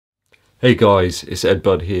Hey guys, it's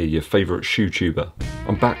EDDBUD here, your favourite shoe tuber.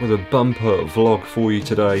 I'm back with a bumper vlog for you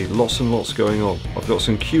today, lots and lots going on. I've got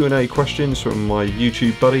some Q&A questions from my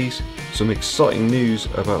YouTube buddies, some exciting news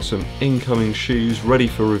about some incoming shoes ready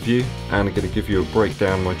for review, and I'm going to give you a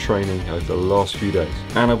breakdown of my training over the last few days.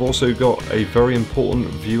 And I've also got a very important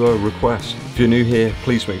viewer request. If you're new here,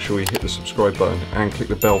 please make sure you hit the subscribe button and click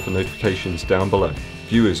the bell for notifications down below.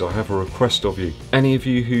 Viewers, I have a request of you. Any of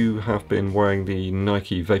you who have been wearing the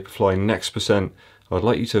Nike Vaporfly Next %, I'd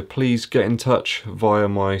like you to please get in touch via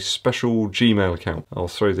my special Gmail account. I'll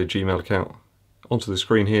throw the Gmail account onto the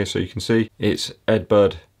screen here so you can see. It's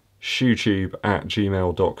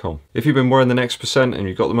eddbudshoetube@gmail.com. If you've been wearing the Next % and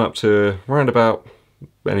you've got them up to around about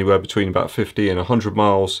anywhere between about 50 and 100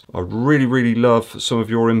 miles, I'd really love some of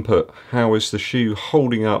your input. How is the shoe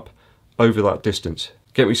holding up over that distance?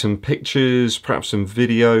 Get me some pictures, perhaps some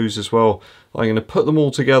videos as well. I'm going to put them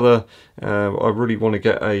all together. I really want to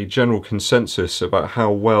get a general consensus about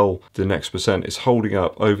how well the Next % is holding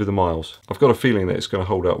up over the miles. I've got a feeling that it's going to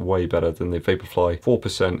hold up way better than the Vaporfly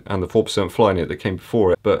 4% and the 4% Flyknit that came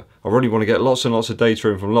before it, but I really want to get lots and lots of data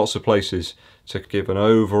in from lots of places to give an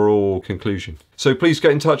overall conclusion. So please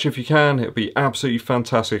get in touch if you can. It would be absolutely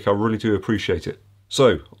fantastic. I really do appreciate it.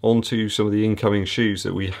 So, on to some of the incoming shoes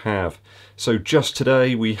that we have. So just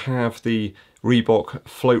today we have the Reebok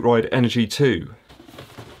Float Ride Energy 2.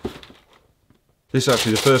 This is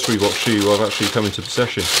actually the first Reebok shoe I've actually come into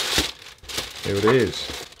possession. Here it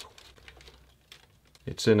is.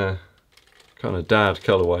 It's in a kind of dad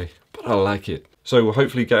colourway, but I like it. So we'll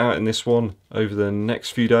hopefully get out in this one over the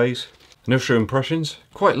next few days. Initial impressions,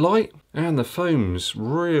 quite light, and the foam's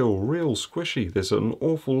real squishy. There's an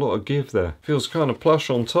awful lot of give there. Feels kind of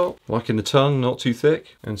plush on top, like in the tongue, not too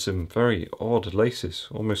thick, and some very odd laces,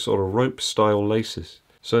 almost sort of rope style laces.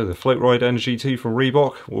 So the Float Ride Energy 2 from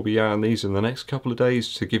Reebok will be out in these in the next couple of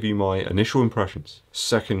days to give you my initial impressions.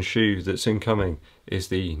 Second shoe that's incoming is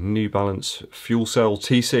the New Balance Fuel Cell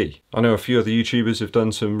TC. I know a few other YouTubers have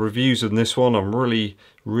done some reviews on this one. I'm really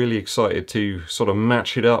excited to sort of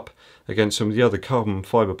match it up against some of the other carbon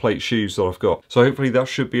fibre plate shoes that I've got. So hopefully that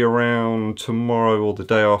should be around tomorrow or the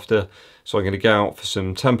day after. So I'm going to go out for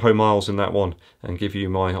some tempo miles in that one and give you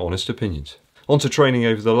my honest opinions. On to training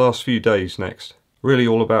over the last few days next. Really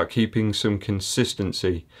all about keeping some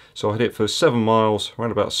consistency. So I hit it for 7 miles,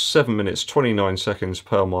 around about 7 minutes 29 seconds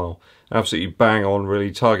per mile. Absolutely bang on,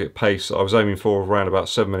 really target pace. I was aiming for around about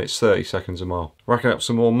 7 minutes 30 seconds a mile. Racking up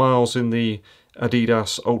some more miles in the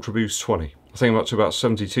Adidas Ultraboost 20. I think I'm up to about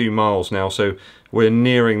 72 miles now, so we're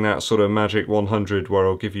nearing that sort of magic 100 where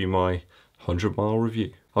I'll give you my 100-mile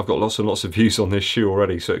review. I've got lots and lots of views on this shoe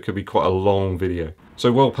already, so it could be quite a long video.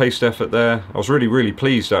 So well-paced effort there. I was really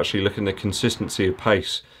pleased actually looking at the consistency of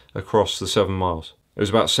pace across the 7 miles. It was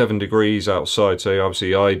about 7 degrees outside, so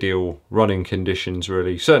obviously ideal running conditions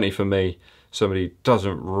really, certainly for me. Somebody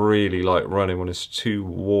doesn't really like running when it's too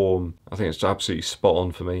warm. I think it's absolutely spot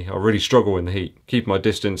on for me. I really struggle in the heat. Keep my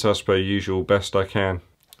distance as per usual best I can.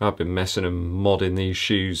 I've been messing and modding these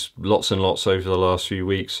shoes lots and lots over the last few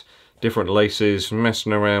weeks. Different laces,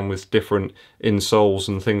 messing around with different insoles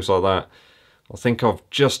and things like that. I think I've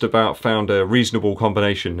just about found a reasonable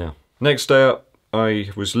combination now. Next day up, I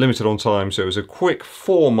was limited on time, so it was a quick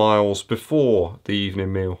 4 miles before the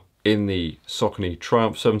evening meal in the Saucony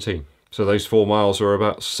Triumph 17. So those 4 miles were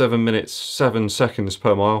about 7 minutes 7 seconds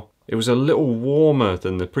per mile. It was a little warmer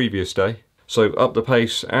than the previous day, so up the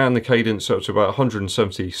pace and the cadence up to about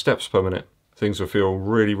 170 steps per minute. Things will feel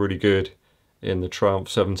really good in the Triumph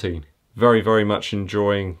 17. Very much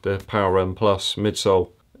enjoying the Power Run Plus midsole,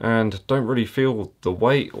 and don't really feel the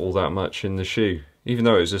weight all that much in the shoe, even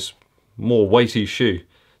though it's this more weighty shoe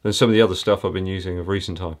than some of the other stuff I've been using of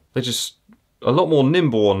recent time. They're just a lot more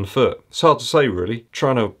nimble on foot. It's hard to say really.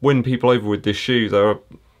 Trying to win people over with this shoe, they're a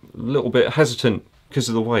little bit hesitant because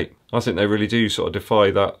of the weight. I think they really do sort of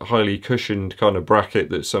defy that highly cushioned kind of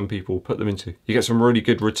bracket that some people put them into. You get some really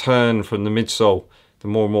good return from the midsole, the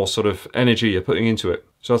more and more sort of energy you're putting into it.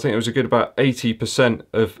 So I think it was a good about 80%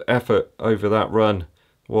 of effort over that run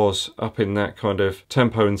was up in that kind of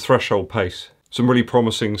tempo and threshold pace. Some really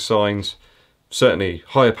promising signs, certainly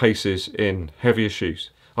higher paces in heavier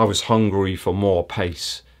shoes. I was hungry for more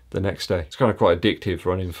pace the next day. It's kind of quite addictive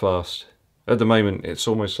running fast. At the moment, it's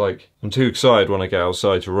almost like I'm too excited when I get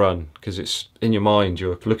outside to run because it's in your mind,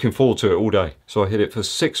 you're looking forward to it all day. So I hit it for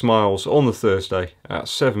 6 miles on the Thursday at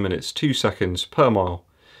 7 minutes 2 seconds per mile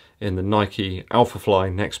in the Nike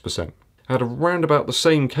Alphafly Next %. I had around about the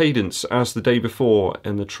same cadence as the day before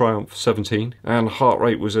in the Triumph 17, and heart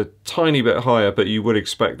rate was a tiny bit higher, but you would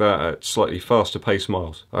expect that at slightly faster pace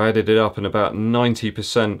miles. I added it up and about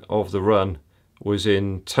 90% of the run was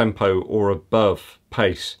in tempo or above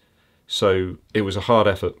pace, so it was a hard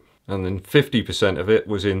effort. And then 50% of it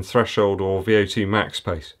was in threshold or VO2 max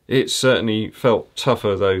pace. It certainly felt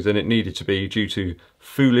tougher though than it needed to be due to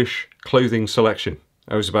foolish clothing selection.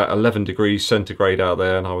 I was about 11 degrees centigrade out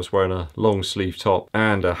there and I was wearing a long sleeve top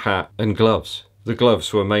and a hat and gloves. The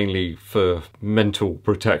gloves were mainly for mental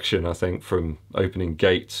protection, I think, from opening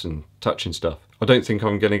gates and touching stuff. I don't think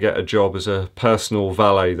I'm going to get a job as a personal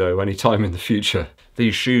valet though anytime in the future.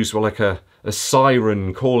 These shoes were like a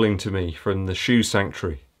siren calling to me from the shoe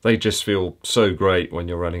sanctuary. They just feel so great when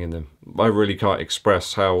you're running in them. I really can't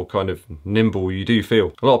express how kind of nimble you do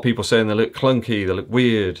feel. A lot of people saying they look clunky, they look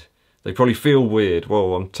weird, they probably feel weird.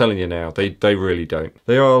 Well, I'm telling you now, they really don't.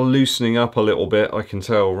 They are loosening up a little bit, I can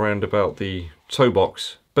tell, round about the toe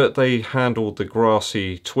box, but they handled the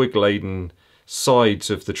grassy, twig-laden sides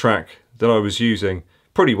of the track that I was using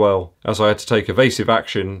pretty well, as I had to take evasive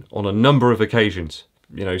action on a number of occasions.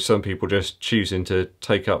 You know, some people just choosing to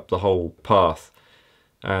take up the whole path,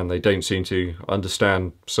 and they don't seem to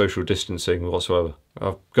understand social distancing whatsoever.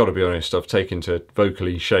 I've got to be honest, I've taken to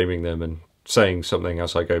vocally shaming them and saying something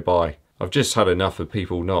as I go by. I've just had enough of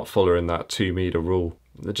people not following that 2 metre rule.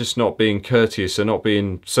 They're just not being courteous, they're not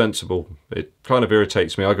being sensible. It kind of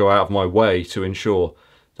irritates me. I go out of my way to ensure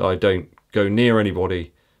that I don't go near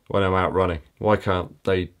anybody when I'm out running. Why can't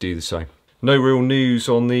they do the same? No real news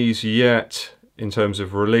on these yet. In terms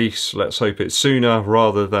of release, let's hope it's sooner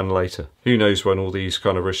rather than later. Who knows when all these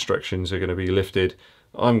kind of restrictions are going to be lifted.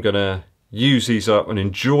 I'm going to use these up and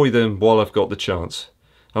enjoy them while I've got the chance.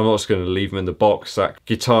 I'm not just going to leave them in the box, that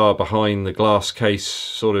guitar behind the glass case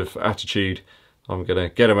sort of attitude. I'm going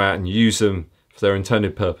to get them out and use them for their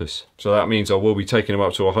intended purpose. So that means I will be taking them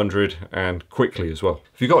up to 100 and quickly as well.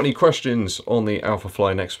 If you've got any questions on the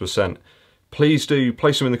Alphafly Next percent, please do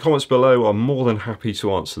place them in the comments below. I'm more than happy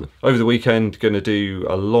to answer them. Over the weekend, going to do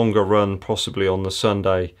a longer run, possibly on the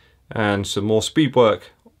Sunday, and some more speed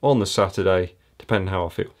work on the Saturday, depending how I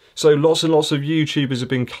feel. So lots and lots of YouTubers have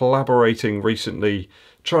been collaborating recently,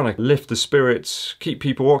 trying to lift the spirits, keep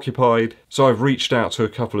people occupied. So I've reached out to a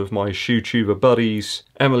couple of my shoetuber buddies,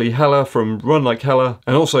 Emily Heller from Run Like Heller,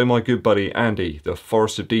 and also my good buddy Andy, the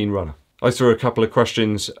Forest of Dean runner. I threw a couple of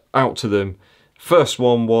questions out to them. First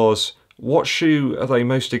one was, what shoe are they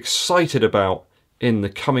most excited about in the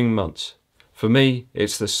coming months? For me,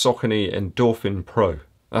 it's the Saucony Endorphin Pro.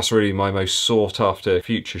 That's really my most sought after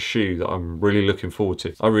future shoe that I'm really looking forward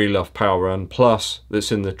to. I really love Power Run, plus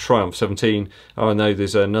that's in the Triumph 17. I know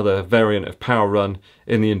there's another variant of Power Run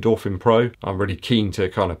in the Endorphin Pro. I'm really keen to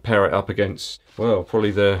kind of pair it up against, well,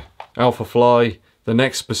 probably the Alphafly, the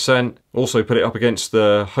Next percent. Also put it up against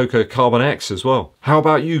the Hoka Carbon X as well. How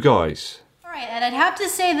about you guys? Alright, and I'd have to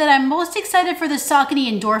say that I'm most excited for the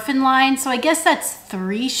Saucony Endorphin line, so I guess that's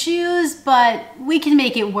 3 shoes, but we can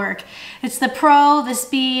make it work. It's the Pro, the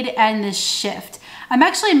Speed, and the Shift. I'm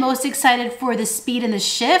actually most excited for the Speed and the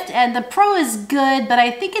Shift, and the Pro is good, but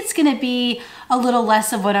I think it's going to be a little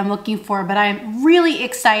less of what I'm looking for, but I'm really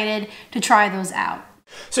excited to try those out.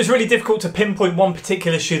 So it's really difficult to pinpoint one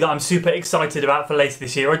particular shoe that I'm super excited about for later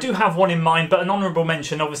this year. I do have one in mind, but an honourable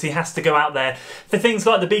mention obviously has to go out there for things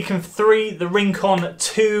like the Beacon 3, the Rincon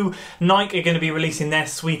 2. Nike are going to be releasing their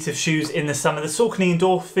suite of shoes in the summer. The Saucony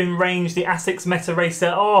Endorphin range, the Asics Meta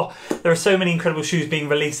Racer. Oh, there are so many incredible shoes being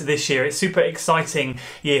released this year. It's a super exciting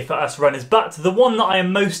year for us runners. But the one that I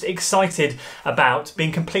am most excited about,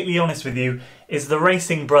 being completely honest with you, is the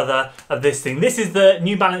racing brother of this thing. This is the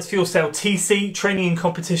New Balance Fuel Cell TC Training and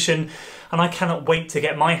Competition, and I cannot wait to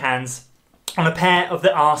get my hands on a pair of the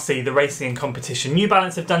RC, the Racing and Competition. New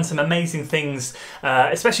Balance have done some amazing things,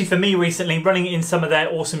 especially for me recently, running in some of their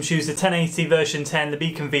awesome shoes, the 1080 version 10, the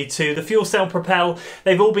Beacon V2, the Fuel Cell Propel.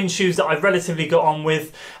 They've all been shoes that I've relatively got on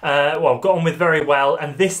with very well,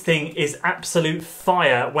 and this thing is absolute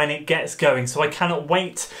fire when it gets going. So I cannot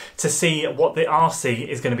wait to see what the RC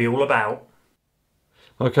is going to be all about.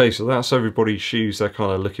 Okay, so that's everybody's shoes they're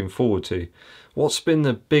kind of looking forward to. What's been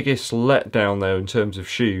the biggest letdown though in terms of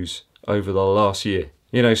shoes over the last year?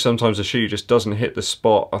 You know, sometimes a shoe just doesn't hit the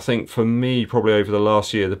spot. I think for me, probably over the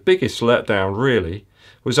last year, the biggest letdown really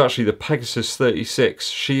was actually the Pegasus 36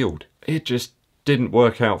 Shield. It just didn't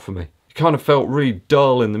work out for me. It kind of felt really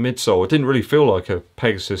dull in the midsole. It didn't really feel like a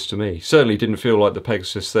Pegasus to me. Certainly didn't feel like the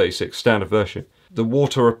Pegasus 36 standard version. The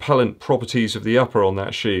water repellent properties of the upper on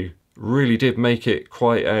that shoe really did make it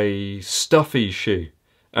quite a stuffy shoe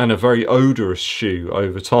and a very odorous shoe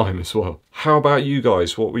over time as well. How about you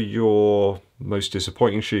guys? What were your most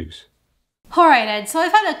disappointing shoes? Alright Ed, so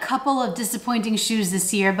I've had a couple of disappointing shoes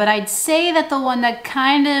this year, but I'd say that the one that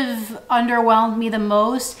kind of underwhelmed me the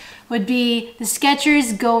most would be the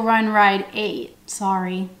Skechers Go Run Ride 8.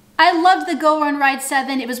 Sorry. I loved the Go Run Ride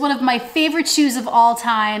 7. It was one of my favorite shoes of all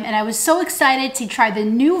time, and I was so excited to try the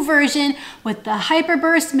new version with the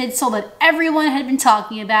Hyperburst midsole that everyone had been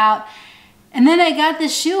talking about. And then I got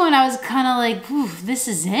this shoe and I was kind of like, ooh, this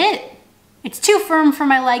is it. It's too firm for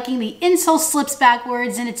my liking. The insole slips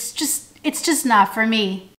backwards and it's just not for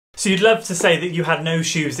me. So you'd love to say that you had no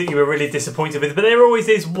shoes that you were really disappointed with, but there always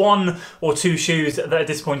is one or two shoes that are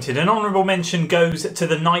disappointed. An honourable mention goes to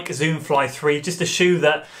the Nike Vaporfly 3, just a shoe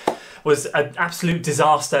that was an absolute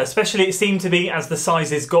disaster. Especially it seemed to be, as the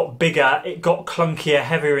sizes got bigger, it got clunkier,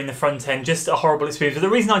 heavier in the front end, just a horrible experience. But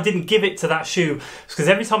the reason I didn't give it to that shoe was because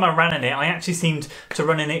every time I ran in it, I actually seemed to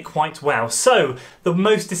run in it quite well. So the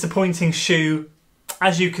most disappointing shoe,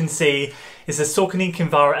 as you can see, is the Saucony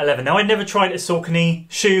Kinvara 11. Now, I never tried a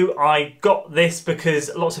Saucony shoe. I got this because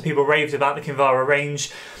lots of people raved about the Kinvara range.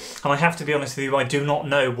 And I have to be honest with you, I do not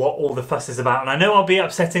know what all the fuss is about. And I know I'll be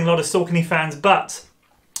upsetting a lot of Saucony fans, but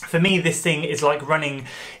for me, this thing is like running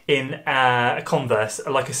in a Converse,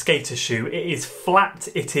 like a skater shoe. It is flat,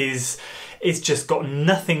 it's just got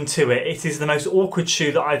nothing to it. It is the most awkward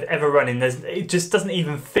shoe that I've ever run in. It just doesn't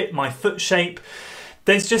even fit my foot shape.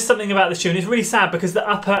 There's just something about the shoe, and it's really sad because the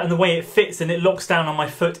upper and the way it fits and it locks down on my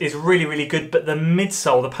foot is really, really good, but the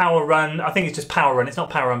midsole, the Power Run, I think it's just Power Run, it's not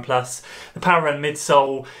Power Run Plus, the Power Run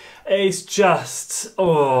midsole is just,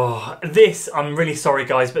 oh, this, I'm really sorry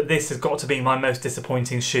guys, but this has got to be my most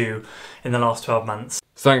disappointing shoe in the last 12 months.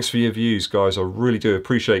 Thanks for your views, guys. I really do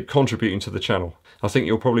appreciate contributing to the channel. I think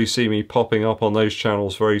you'll probably see me popping up on those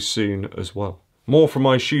channels very soon as well. More from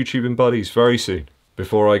my shoe tubing buddies very soon.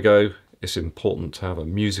 Before I go, it's important to have a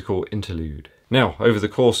musical interlude. Now, over the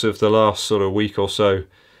course of the last sort of week or so,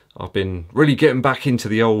 I've been really getting back into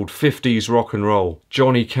the old 50s rock and roll.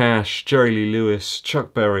 Johnny Cash, Jerry Lee Lewis,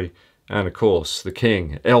 Chuck Berry, and of course, the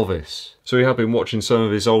king, Elvis. So we have been watching some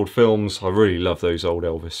of his old films. I really love those old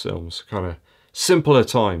Elvis films. Kind of simpler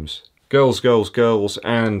times. Girls, Girls, Girls,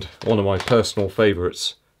 and one of my personal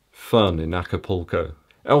favourites, Fun in Acapulco.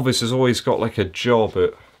 Elvis has always got like a job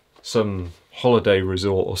at some holiday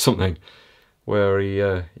resort or something where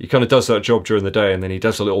he kind of does that job during the day and then he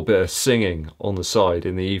does a little bit of singing on the side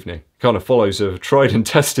in the evening. Kind of follows a tried and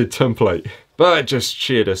tested template. But it just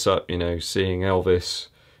cheered us up, you know, seeing Elvis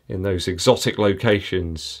in those exotic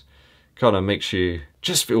locations. Kind of makes you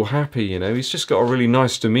just feel happy, you know. He's just got a really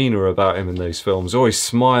nice demeanour about him in those films, always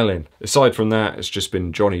smiling. Aside from that, it's just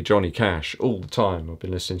been Johnny Cash all the time. I've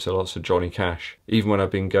been listening to lots of Johnny Cash. Even when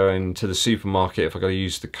I've been going to the supermarket, if I've got to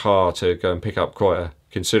use the car to go and pick up quite a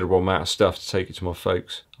considerable amount of stuff to take it to my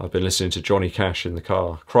folks, I've been listening to Johnny Cash in the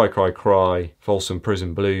car. Cry, Cry, Cry, Folsom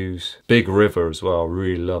Prison Blues, Big River as well. I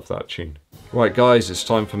really love that tune. Right guys, it's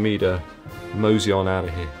time for me to mosey on out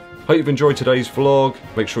of here. Hope you've enjoyed today's vlog.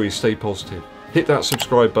 Make sure you stay positive. Hit that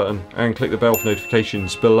subscribe button and click the bell for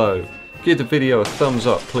notifications below. Give the video a thumbs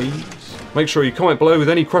up, please. Make sure you comment below with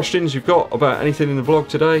any questions you've got about anything in the vlog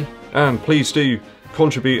today. And please do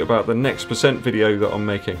contribute about the next % video that I'm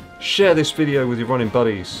making. Share this video with your running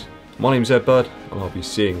buddies. My name's EDDBUD and I'll be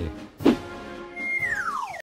seeing you